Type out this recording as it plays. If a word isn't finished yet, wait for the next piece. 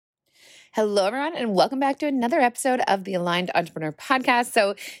Hello, everyone, and welcome back to another episode of the Aligned Entrepreneur Podcast.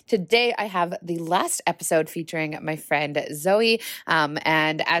 So today I have the last episode featuring my friend Zoe.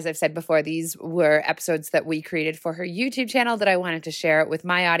 And as I've said before, these were episodes that we created for her YouTube channel that I wanted to share with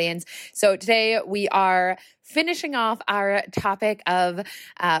my audience. So today we are finishing off our topic of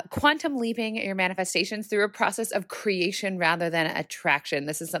quantum leaping your manifestations through a process of creation rather than attraction.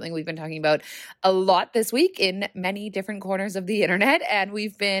 This is something we've been talking about a lot this week in many different corners of the internet, and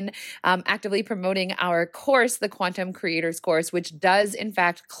we've been actively promoting our course, the Quantum Creators Course, which does in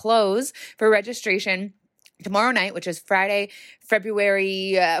fact close for registration tomorrow night, which is Friday,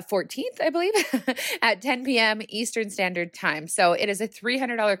 February 14th, I believe, at 10 p.m. Eastern Standard Time. So it is a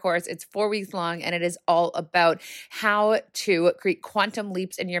 $300 course. It's 4 weeks long, and it is all about how to create quantum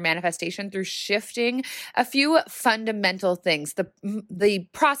leaps in your manifestation through shifting a few fundamental things, the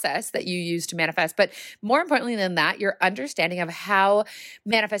process that you use to manifest, but more importantly than that, your understanding of how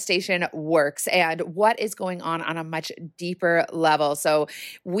manifestation works and what is going on a much deeper level. So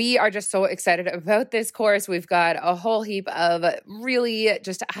we are just so excited about this course. We've got a whole heap of really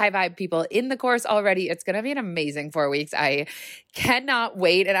just high vibe people in the course already. It's going to be an amazing 4 weeks. I cannot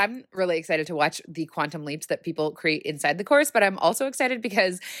wait. And I'm really excited to watch the quantum leaps that people create inside the course. But I'm also excited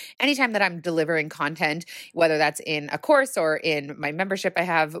because anytime that I'm delivering content, whether that's in a course or in my membership I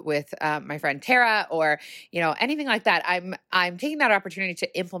have with my friend Tara, or anything like that, I'm taking that opportunity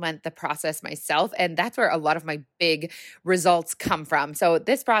to implement the process myself. And that's where a lot of my big results come from. So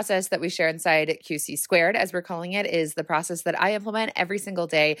this process that we share inside QC Squared, as we're calling it, is the process that I implement every single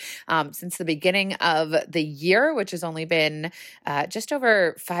day since the beginning of the year, which has only been just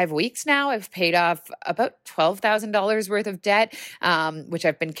over 5 weeks now. I've paid off about $12,000 worth of debt, which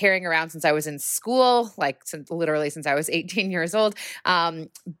I've been carrying around since I was in school, literally since I was 18 years old.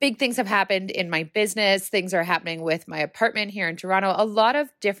 Big things have happened in my business. Things are happening with my apartment here in Toronto. A lot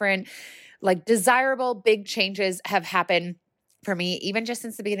of different desirable big changes have happened for me, even just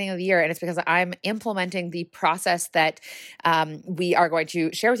since the beginning of the year. And it's because I'm implementing the process that we are going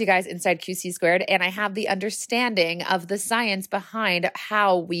to share with you guys inside QC Squared. And I have the understanding of the science behind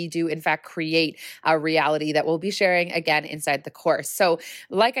how we do, in fact, create a reality that we'll be sharing again inside the course. So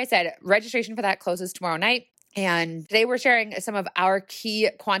like I said, registration for that closes tomorrow night. And today we're sharing some of our key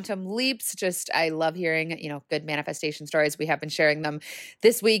quantum leaps. I love hearing, good manifestation stories. We have been sharing them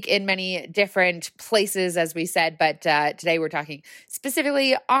this week in many different places, as we said. But today we're talking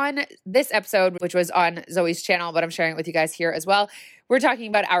specifically on this episode, which was on Zoe's channel, but I'm sharing it with you guys here as well. We're talking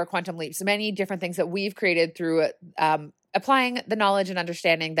about our quantum leaps, many different things that we've created through applying the knowledge and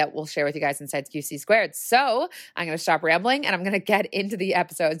understanding that we'll share with you guys inside QC Squared. So I'm going to stop rambling and I'm going to get into the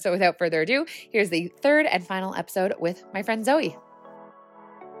episode. So without further ado, here's the third and final episode with my friend Zoe.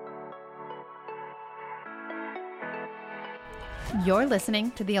 You're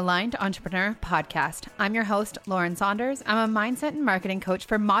listening to the Aligned Entrepreneur Podcast. I'm your host, Lauren Saunders. I'm a mindset and marketing coach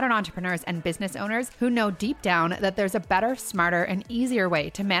for modern entrepreneurs and business owners who know deep down that there's a better, smarter, and easier way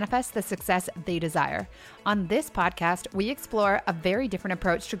to manifest the success they desire. On this podcast, we explore a very different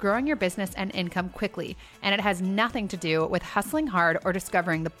approach to growing your business and income quickly, and it has nothing to do with hustling hard or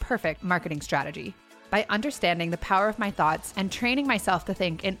discovering the perfect marketing strategy. By understanding the power of my thoughts and training myself to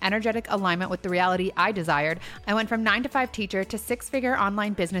think in energetic alignment with the reality I desired, I went from 9-to-5 teacher to 6-figure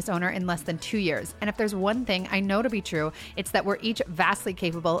online business owner in less than 2 years. And if there's one thing I know to be true, it's that we're each vastly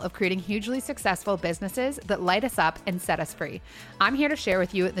capable of creating hugely successful businesses that light us up and set us free. I'm here to share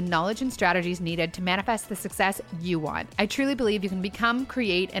with you the knowledge and strategies needed to manifest the success you want. I truly believe you can become,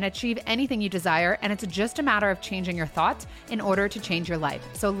 create, and achieve anything you desire, and it's just a matter of changing your thoughts in order to change your life.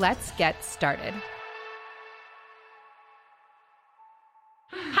 So let's get started.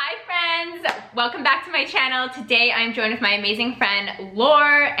 Hi friends, welcome back to my channel. Today I'm joined with my amazing friend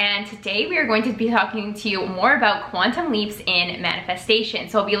Laure, and today we are going to be talking to you more about quantum leaps in manifestation.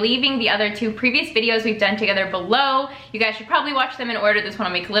 So I'll be leaving the other 2 previous videos we've done together below. You guys should probably watch them in order. This one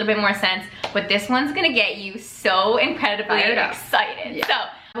will make a little bit more sense, but this one's gonna get you so incredibly excited. Yeah. So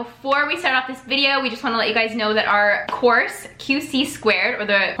before we start off this video, we just want to let you guys know that our course, QC Squared, or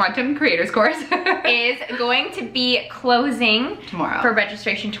the Quantum Creators Course, is going to be closing tomorrow for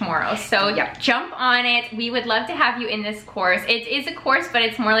registration tomorrow. So jump on it. We would love to have you in this course. It is a course, but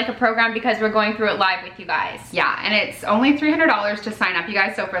it's more like a program because we're going through it live with you guys. Yeah, and it's only $300 to sign up, you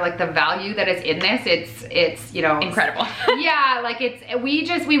guys. So for the value that is in this, it's incredible. Yeah,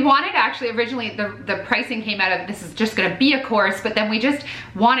 we wanted, actually originally the pricing came out of this is just going to be a course, but then we just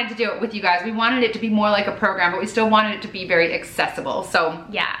wanted to do it with you guys. We wanted it to be more like a program, but we still wanted it to be very accessible. So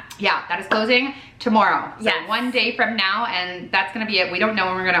yeah, that is closing tomorrow. So one day from now, and that's gonna be it. We don't know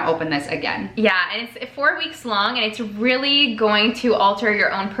when we're gonna open this again. Yeah, and it's 4 weeks long, and it's really going to alter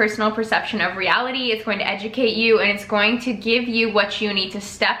your own personal perception of reality. It's going to educate you, and it's going to give you what you need to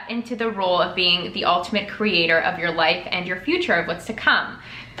step into the role of being the ultimate creator of your life and your future of what's to come.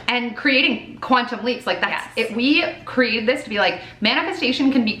 And creating quantum leaps, like that's it. We created this to be like,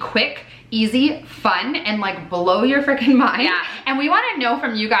 manifestation can be quick, easy, fun, and like blow your freaking mind. Yeah. And we want to know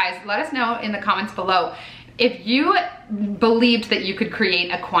from you guys, let us know in the comments below, if you believed that you could create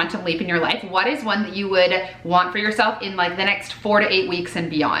a quantum leap in your life, what is one that you would want for yourself in like the next 4 to 8 weeks and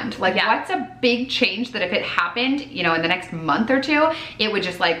beyond? Like what's a big change that if it happened, you know, in the next month or two, it would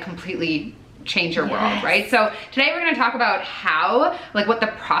just like completely change your world, right? So today we're going to talk about how, like what the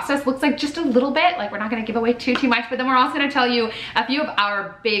process looks like just a little bit. Like we're not going to give away too much, but then we're also going to tell you a few of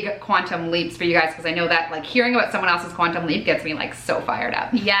our big quantum leaps for you guys, because I know that like hearing about someone else's quantum leap gets me like so fired up.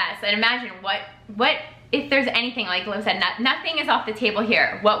 Yes, and imagine what if there's anything, like Lo said, nothing is off the table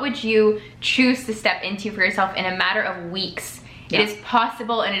here. What would you choose to step into for yourself in a matter of weeks? It is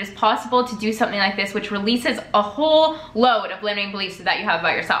possible, and it is possible to do something like this, which releases a whole load of limiting beliefs that you have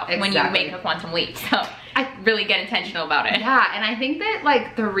about yourself when you make a quantum leap. So I really get intentional about it. Yeah, and I think that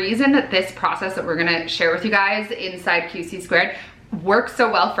like the reason that this process that we're gonna share with you guys inside QC Squared works so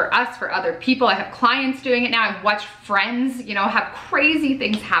well for us, for other people. I have clients doing it now. I've watched friends, you know, have crazy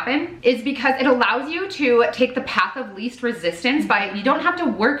things happen, is because it allows you to take the path of least resistance by, you don't have to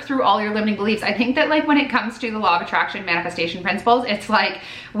work through all your limiting beliefs. I think that like when it comes to the law of attraction manifestation principles, it's like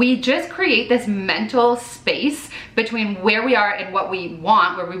we just create this mental space between where we are and what we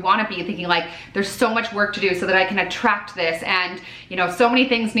want, where we want to be, thinking like there's so much work to do so that I can attract this, and you know, so many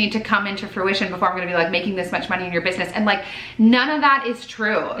things need to come into fruition before I'm going to be like making this much money in your business, and like none of that is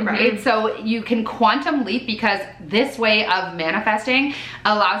true, right? So you can quantum leap because this way of manifesting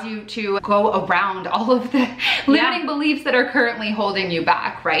allows you to go around all of the limiting beliefs that are currently holding you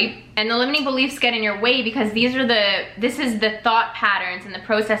back, right? And the limiting beliefs get in your way because this is the thought patterns and the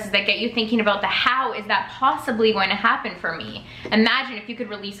processes that get you thinking about the how is that possibly going to happen for me. Imagine if you could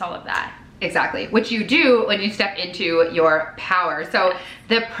release all of that. Exactly, which you do when you step into your power. So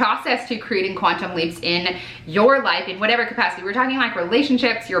the process to creating quantum leaps in your life, in whatever capacity, we're talking like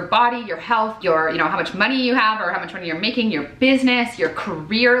relationships, your body, your health, your, you know, how much money you have or how much money you're making, your business, your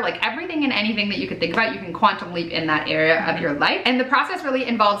career, like everything and anything that you could think about, you can quantum leap in that area of your life. And the process really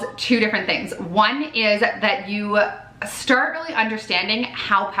involves 2 different things. One is that you start really understanding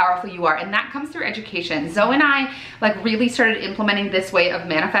how powerful you are, and that comes through education. Zoe and I like really started implementing this way of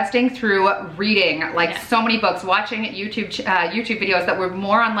manifesting through reading like so many books, watching YouTube videos that were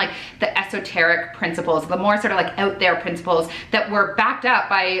more on like the esoteric principles, the more sort of like out there principles that were backed up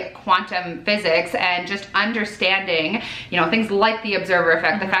by quantum physics, and just understanding, you know, things like the observer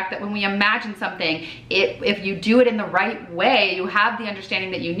effect, the fact that when we imagine something, if you do it in the right way, you have the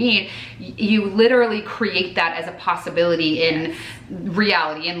understanding that you need, you literally create that as a possibility in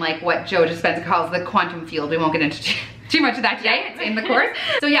reality, in like what Joe Dispenza calls the quantum field. We won't get into too much of that today. It's in the course.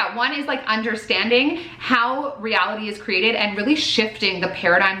 So yeah, one is like understanding how reality is created and really shifting the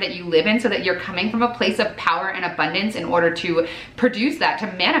paradigm that you live in so that you're coming from a place of power and abundance in order to produce that, to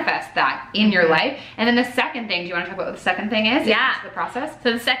manifest that in your life. And then the second thing, do you want to talk about what the second thing is? Yeah. The process?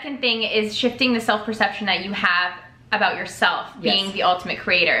 So the second thing is shifting the self-perception that you have about yourself being the ultimate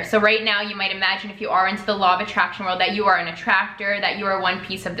creator. So right now you might imagine, if you are into the law of attraction world, that you are an attractor, that you are one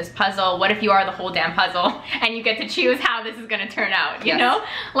piece of this puzzle. What if you are the whole damn puzzle and you get to choose how this is going to turn out, you know?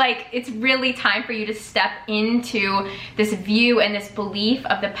 Like, it's really time for you to step into this view and this belief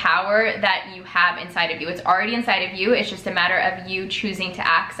of the power that you have inside of you. It's already inside of you. It's just a matter of you choosing to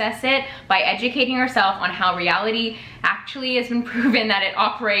access it by educating yourself on how reality actually has been proven that it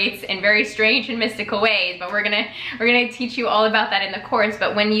operates in very strange and mystical ways. But we're gonna teach you all about that in the course.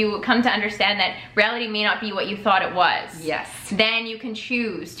 But when you come to understand that reality may not be what you thought it was, then you can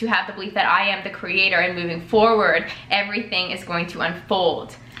choose to have the belief that I am the creator, and moving forward, everything is going to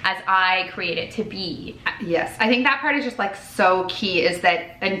unfold as I create it to be. Yes, I think that part is just like so key, is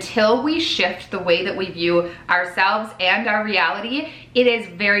that until we shift the way that we view ourselves and our reality, it is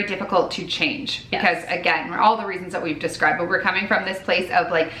very difficult to change. Because again, all the reasons that we've described, but we're coming from this place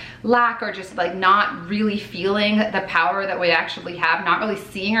of like lack, or just like not really feeling the power that we actually have, not really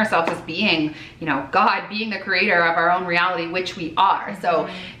seeing ourselves as being, you know, God, being the creator of our own reality, which we are. So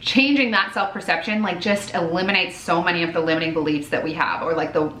changing that self-perception like just eliminates so many of the limiting beliefs that we have, or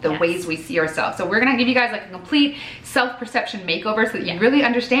like the the ways we see ourselves. So we're gonna give you guys like a complete self-perception makeover so that you really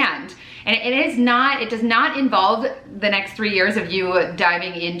understand. And it does not involve the next 3 years of you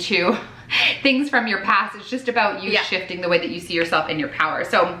diving into things from your past. It's just about you shifting the way that you see yourself and your power.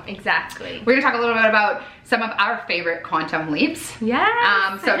 So exactly. We're gonna talk a little bit about some of our favorite quantum leaps.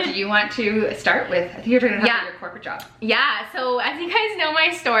 Yeah. So do you want to start with, I think you're gonna talk about your corporate job. Yeah, so as you guys know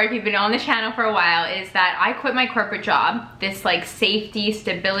my story, if you've been on the channel for a while, is that I quit my corporate job, this like safety,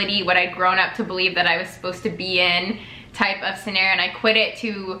 stability, what I'd grown up to believe that I was supposed to be in type of scenario, and I quit it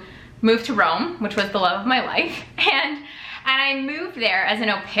to move to Rome, which was the love of my life. And I moved there as an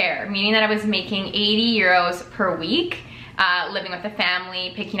au pair, meaning that I was making 80 euros per week, living with a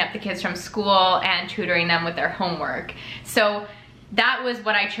family, picking up the kids from school and tutoring them with their homework. So that was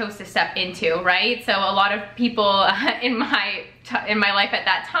what I chose to step into, right? So a lot of people in my life at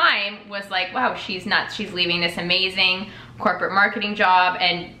that time was like, wow, she's nuts. She's leaving this amazing corporate marketing job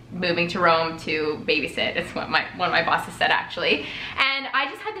and moving to Rome to babysit. It's what one of my bosses said, actually. And I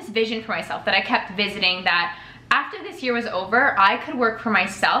just had this vision for myself that I kept visiting, that after this year was over, I could work for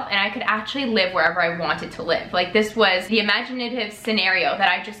myself and I could actually live wherever I wanted to live. Like, this was the imaginative scenario that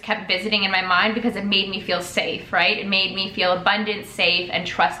I just kept visiting in my mind because it made me feel safe, right? It made me feel abundant, safe, and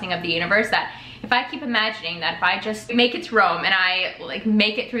trusting of the universe, that if I keep imagining that if I just make it to Rome and I like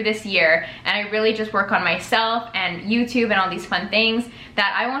make it through this year and I really just work on myself and YouTube and all these fun things,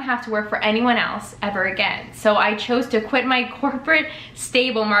 that I won't have to work for anyone else ever again. So I chose to quit my corporate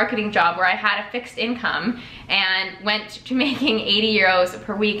stable marketing job where I had a fixed income and went to making 80 euros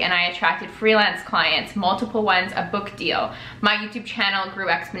per week, and I attracted freelance clients, multiple ones, a book deal. My YouTube channel grew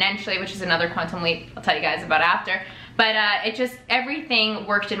exponentially, which is another quantum leap I'll tell you guys about after. But it just, everything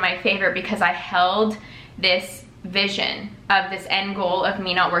worked in my favor because I held this vision of this end goal of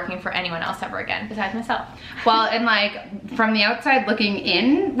me not working for anyone else ever again besides myself. Well, and like from the outside looking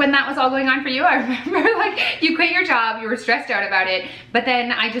in, when that was all going on for you, I remember like you quit your job, you were stressed out about it, but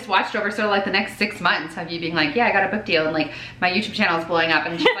then I just watched over sort of like the next 6 months of you being like, yeah, I got a book deal, and like my YouTube channel is blowing up,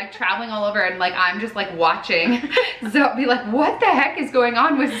 and just like traveling all over, and like I'm just like watching Zoe be like, what the heck is going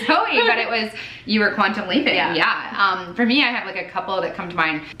on with Zoe? But it was, you were quantum leaping. For me, I have like a couple that come to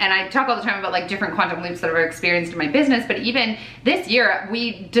mind, and I talk all the time about like different quantum leaps that I've experienced in my business, but even this year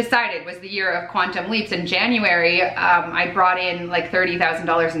we decided was the year of quantum leaps. In January, I brought in like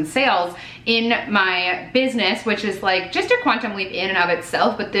 $30,000 in sales in my business, which is like just a quantum leap in and of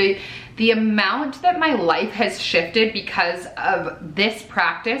itself, but the amount that my life has shifted because of this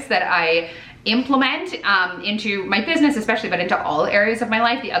practice that I implement into my business especially, but into all areas of my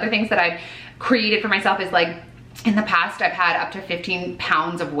life. The other things that I've created for myself is like, in the past, I've had up to 15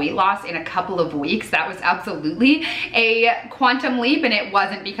 pounds of weight loss in a couple of weeks. That was absolutely a quantum leap, and it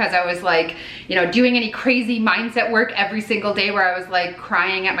wasn't because I was like, you know, doing any crazy mindset work every single day where I was like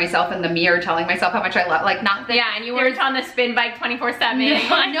crying at myself in the mirror, telling myself how much I love, like not that. Yeah, and you weren't on the spin bike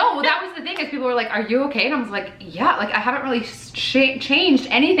 24/7. No, that was the thing, is people were like, are you okay? And I was like, yeah, like I haven't really changed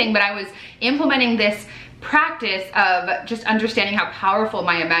anything, but I was implementing this practice of just understanding how powerful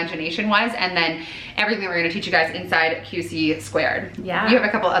my imagination was, and then everything that we're going to teach you guys inside QC squared. Yeah. You have a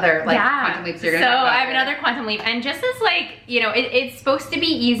couple other like quantum leaps you're going to talk about. So I have another quantum leap, and just as like, you know, it's supposed to be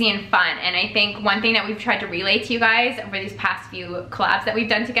easy and fun, and I think one thing that we've tried to relay to you guys over these past few collabs that we've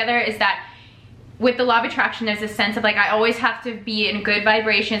done together is that with the law of attraction, there's this sense of like, I always have to be in good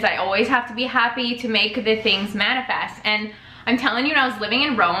vibrations, I always have to be happy to make the things manifest. And I'm telling you, when I was living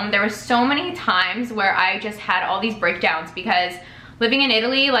in Rome, there were so many times where I just had all these breakdowns, because living in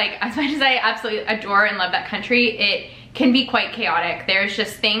Italy, like as much as I absolutely adore and love that country, it can be quite chaotic. There's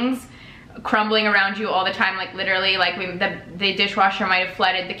just things crumbling around you all the time, like literally, like the dishwasher might have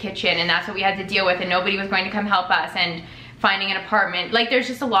flooded the kitchen, and that's what we had to deal with, and nobody was going to come help us, and finding an apartment. Like there's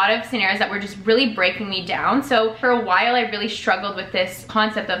just a lot of scenarios that were just really breaking me down. So for a while, I really struggled with this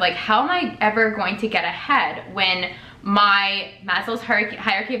concept of like, how am I ever going to get ahead when my Maslow's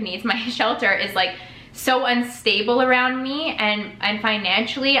hierarchy of needs, my shelter is like so unstable around me, and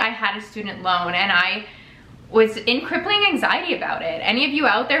financially I had a student loan, and I was in crippling anxiety about it. Any of you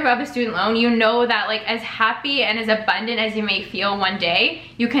out there who have a student loan, you know that like as happy and as abundant as you may feel one day,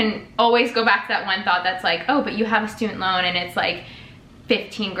 you can always go back to that one thought that's like, oh, but you have a student loan and it's like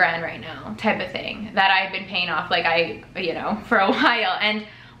 15 grand right now type of thing that I've been paying off like you know, for a while. And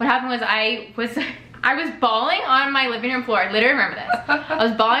what happened was I was bawling on my living room floor. I literally remember this. I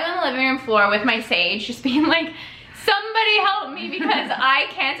was bawling on the living room floor with my sage, just being like, somebody help me, because I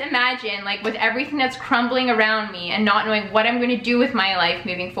can't imagine, like with everything that's crumbling around me and not knowing what I'm going to do with my life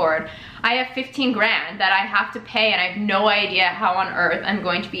moving forward. I have 15 grand that I have to pay, and I have no idea how on earth I'm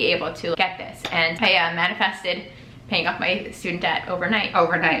going to be able to get this. And I manifested paying off my student debt overnight.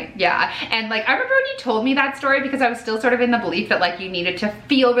 Overnight, yeah. And like, I remember when you told me that story, because I was still sort of in the belief that like you needed to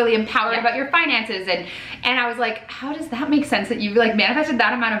feel really empowered about your finances, and I was like, how does that make sense that you like manifested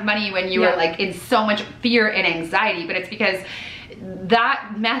that amount of money when you were like in so much fear and anxiety? But it's because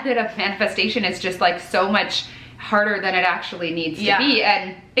that method of manifestation is just like so much harder than it actually needs to be,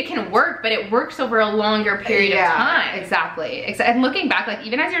 and it can work, but it works over a longer period of time. Exactly. And looking back, like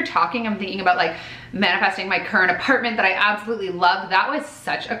even as you're talking, I'm thinking about like manifesting my current apartment that I absolutely love. That was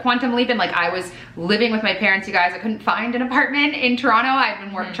such a quantum leap. And like, I was living with my parents, you guys. I couldn't find an apartment in Toronto. I've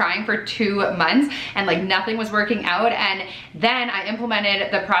been trying for 2 months, and like nothing was working out. And then I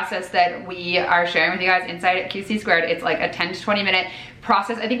implemented the process that we are sharing with you guys inside at QC Squared. It's like a 10 to 20 minute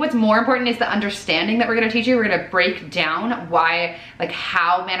process. I think what's more important is the understanding that we're going to teach you. We're going to break down why, like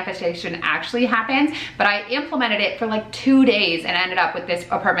how manifestation actually happens. But I implemented it for like 2 days and ended up with this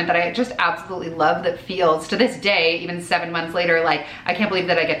apartment that I just absolutely love, that feels to this day, even 7 months later, like I can't believe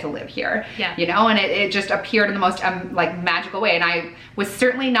that I get to live here. Yeah. You know, and it just appeared in the most like magical way. And I was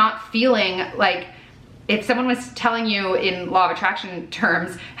certainly not feeling like, if someone was telling you in law of attraction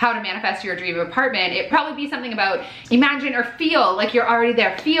terms how to manifest your dream apartment, it'd probably be something about imagine or feel like you're already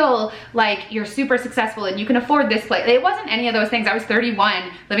there, feel like you're super successful and you can afford this place. It wasn't any of those things. I was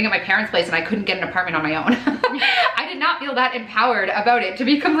 31 living at my parents' place and I couldn't get an apartment on my own. I did not feel that empowered about it, to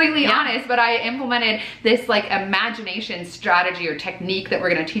be completely honest, but I implemented this like imagination strategy or technique that we're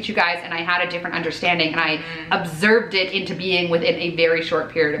gonna teach you guys, and I had a different understanding, and I observed it into being within a very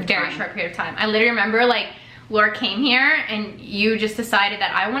short period of time. Very short period of time. I literally remember like Laura came here and you just decided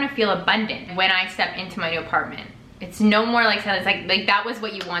that I want to feel abundant when I step into my new apartment. It's no more like silence. Like that was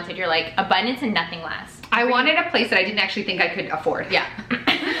what you wanted. You're like abundance and nothing less. I wanted a place that I didn't actually think I could afford. Yeah.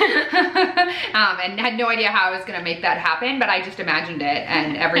 And had no idea how I was gonna make that happen, but I just imagined it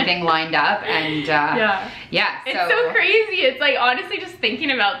and everything lined up, and it's so crazy. It's like honestly just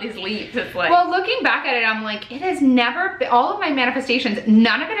thinking about these leaps, it's like, well, looking back at it, I'm like, it has never been, all of my manifestations,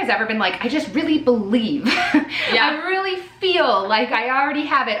 none of it has ever been like, I just really believe. I really feel like I already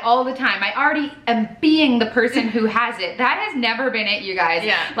have it all the time. I already am being the person who has it. That has never been it, you guys.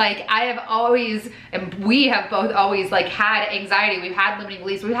 Like I have always, and we have both always like had anxiety, we've had limiting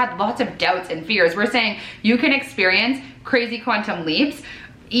beliefs, we've had lots of doubts and fears. We're saying you can experience crazy quantum leaps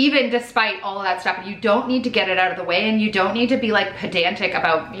even despite all of that stuff, and you don't need to get it out of the way, and you don't need to be like pedantic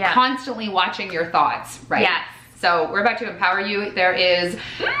about constantly watching your thoughts, right? Yes. So we're about to empower you. There is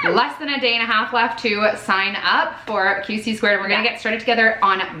less than a day and a half left to sign up for QC Squared. We're gonna get started together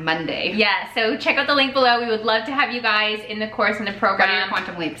on Monday. Yeah, so check out the link below. We would love to have you guys in the course, in the program. What are your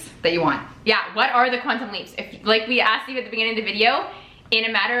quantum leaps that you want? Yeah, what are the quantum leaps? If, like we asked you at the beginning of the video, in a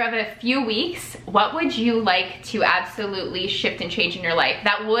matter of a few weeks, what would you like to absolutely shift and change in your life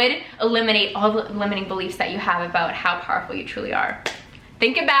that would eliminate all the limiting beliefs that you have about how powerful you truly are?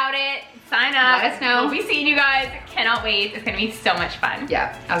 Think about it. Sign up. Let us know. We'll be seeing you guys. Cannot wait. It's gonna be so much fun.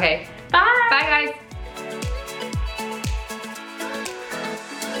 Yeah. Okay. Bye. Bye, guys.